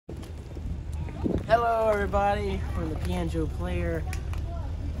Hello everybody from the Banjo Player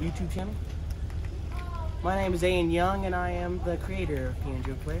YouTube channel. My name is Ayden Young and I am the creator of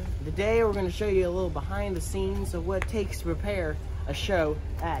Banjo Player. Today we're going to show you a little behind the scenes of what it takes to prepare a show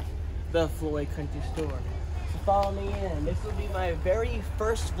at the Floyd Country Store. So follow me in. This will be my very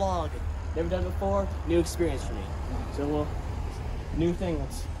first vlog. Never done before, new experience for me. So new thing,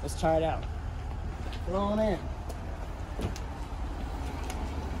 let's try it out. Roll in.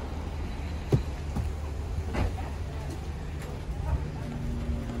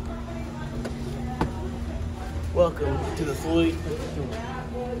 Welcome to the Floyd Country Store.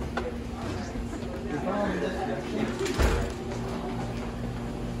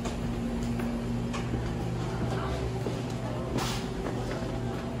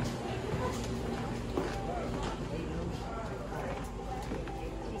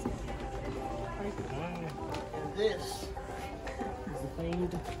 And this is the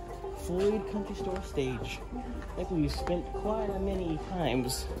famed Floyd Country Store stage. I think we've spent quite a many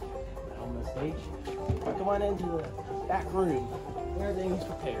times on the stage. Right, come on into the back room where everything's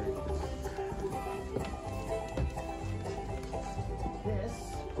prepared.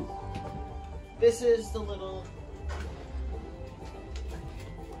 This is the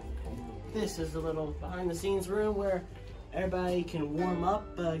little behind the scenes room where everybody can warm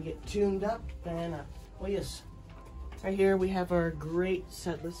up, get tuned up, and well, yes, right here we have our great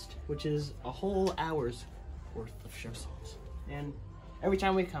set list, which is a whole hour's worth of show songs. And every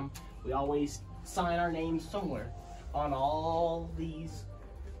time we come, we always sign our names somewhere on all these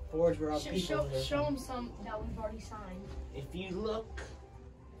boards where our people show them some that we've already signed. If you look,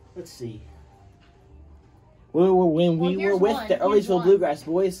 let's see. When we were with the Earlysville Bluegrass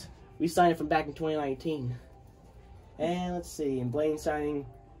Boys, we signed it from back in 2019. And let's see, and Blaine's signing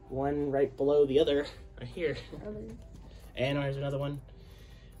one right below the other, right here. And there's another one.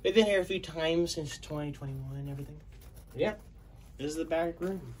 We've been here a few times since 2021 and everything. Yep, this is the back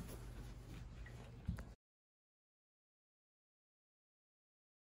room.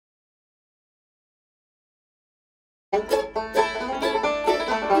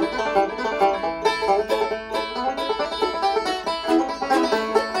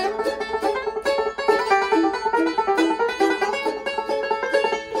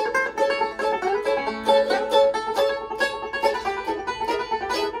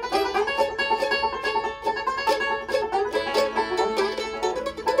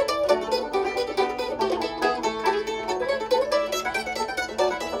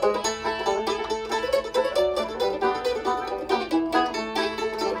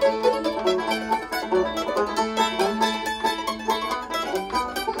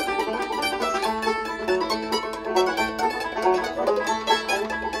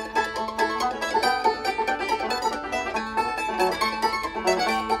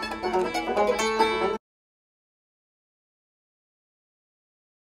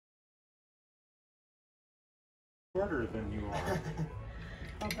 Shorter than you are.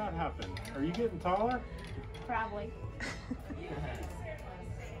 How'd that happen? Are you getting taller? Probably.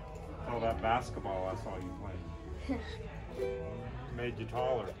 Oh, that basketball I saw you playing made you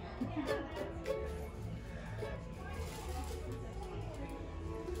taller.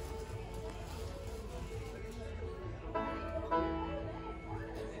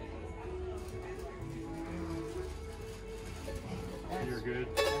 You're good.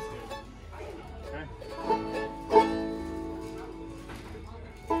 Okay.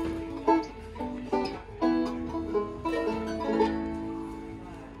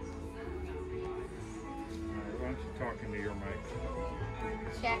 Talking to your mic.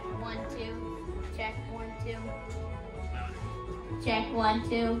 Check 1 2. Check 1 2. Check 1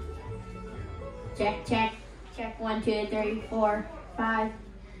 2. Check check. Check 1 2 3 4 5.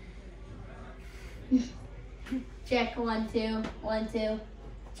 Check 1 2 1 2.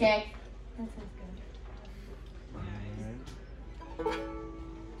 Check. That sounds good.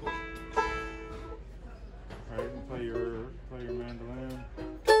 All right, play your mandolin.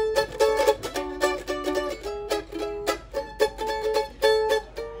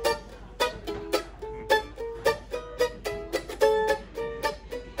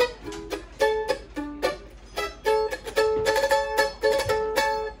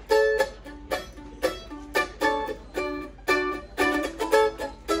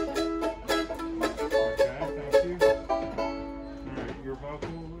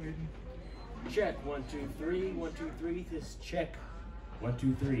 Check 1 2 3 1 2 3. This check 1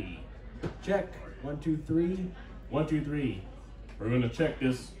 2 3. Check 1 2 3 1 2 3. We're gonna check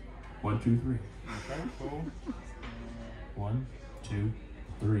this 1 2 3. Okay, cool. 1 2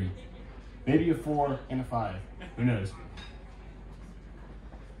 3. Maybe a 4 and a 5. Who knows?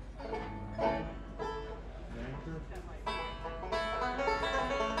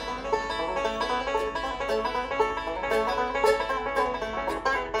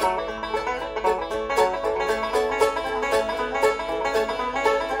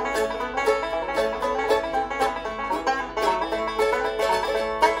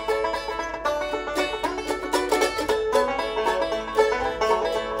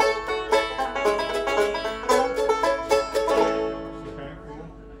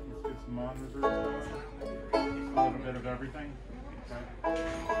 bit of everything. Okay.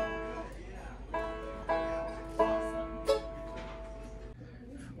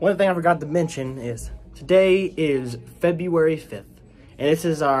 One thing I forgot to mention is today is February 5th, and this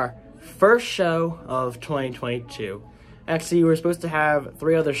is our first show of 2022. Actually, we were supposed to have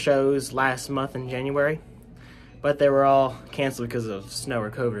 3 other shows last month in January, but they were all canceled because of snow or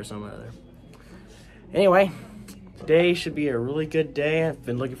COVID or something or other. Anyway, today should be a really good day. I've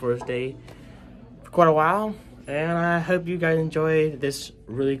been looking for this day for quite a while, and I hope you guys enjoy this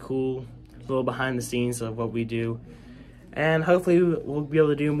really cool little behind the scenes of what we do. And hopefully we'll be able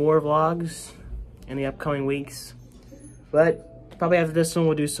to do more vlogs in the upcoming weeks. But probably after this one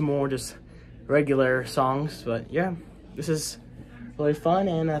we'll do some more just regular songs. But yeah, this is really fun,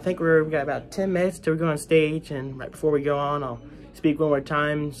 and I think we've got about 10 minutes till we go on stage. And right before we go on, I'll speak one more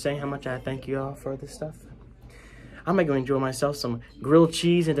time saying how much I thank you all for this stuff. I'm gonna go enjoy myself some grilled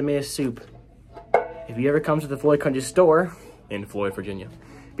cheese and tomato soup. If you ever come to the Floyd Country Store in Floyd, Virginia,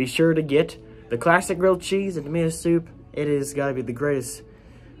 be sure to get the classic grilled cheese and tomato soup. It has got to be the greatest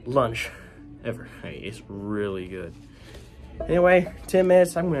lunch ever. Hey, it's really good. Anyway, 10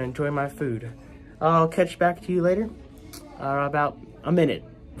 minutes, I'm going to enjoy my food. I'll catch back to you later, about a minute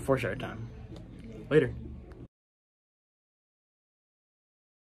before show time. Later.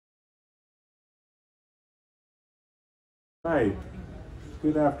 Hi,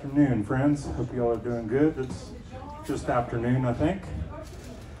 good afternoon, friends. Hope you all are doing good. It's just afternoon, I think.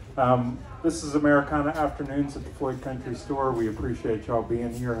 This is Americana Afternoons at the Floyd Country Store. We appreciate y'all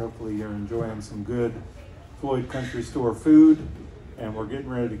being here. Hopefully you're enjoying some good Floyd Country Store food, and we're getting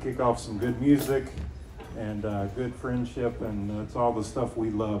ready to kick off some good music and good friendship, and it's all the stuff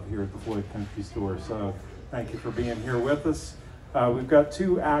we love here at the Floyd Country Store. So thank you for being here with us. We've got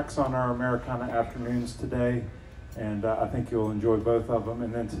 2 acts on our Americana Afternoons today, and I think you'll enjoy both of them.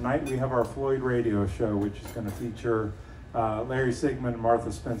 And then tonight we have our Floyd Radio Show, which is going to feature Larry Sigmund,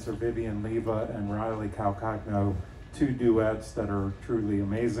 Martha Spencer, Vivian Leva, and Riley Calcagno, 2 duets that are truly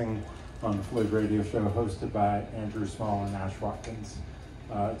amazing on the Floyd Radio Show, hosted by Andrew Small and Ash Watkins.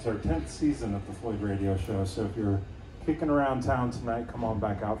 It's our 10th season of the Floyd Radio Show, so if you're kicking around town tonight, come on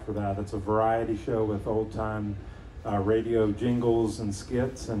back out for that. It's a variety show with old-time radio jingles and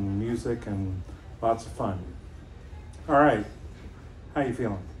skits and music and lots of fun. All right, how you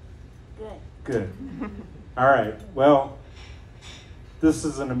feeling? Good. Good. All right, well, this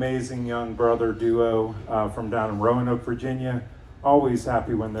is an amazing young brother duo from down in Roanoke, Virginia. Always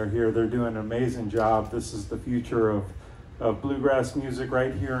happy when they're here. They're doing an amazing job. This is the future of bluegrass music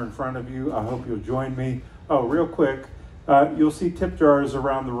right here in front of you. I hope you'll join me. Oh, real quick, you'll see tip jars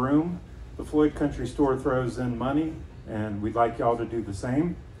around the room. The Floyd Country Store throws in money, and we'd like y'all to do the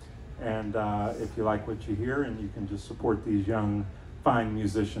same. And if you like what you hear, and you can just support these young, fine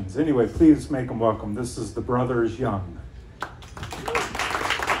musicians. Anyway, please make them welcome. This is the Brothers Young.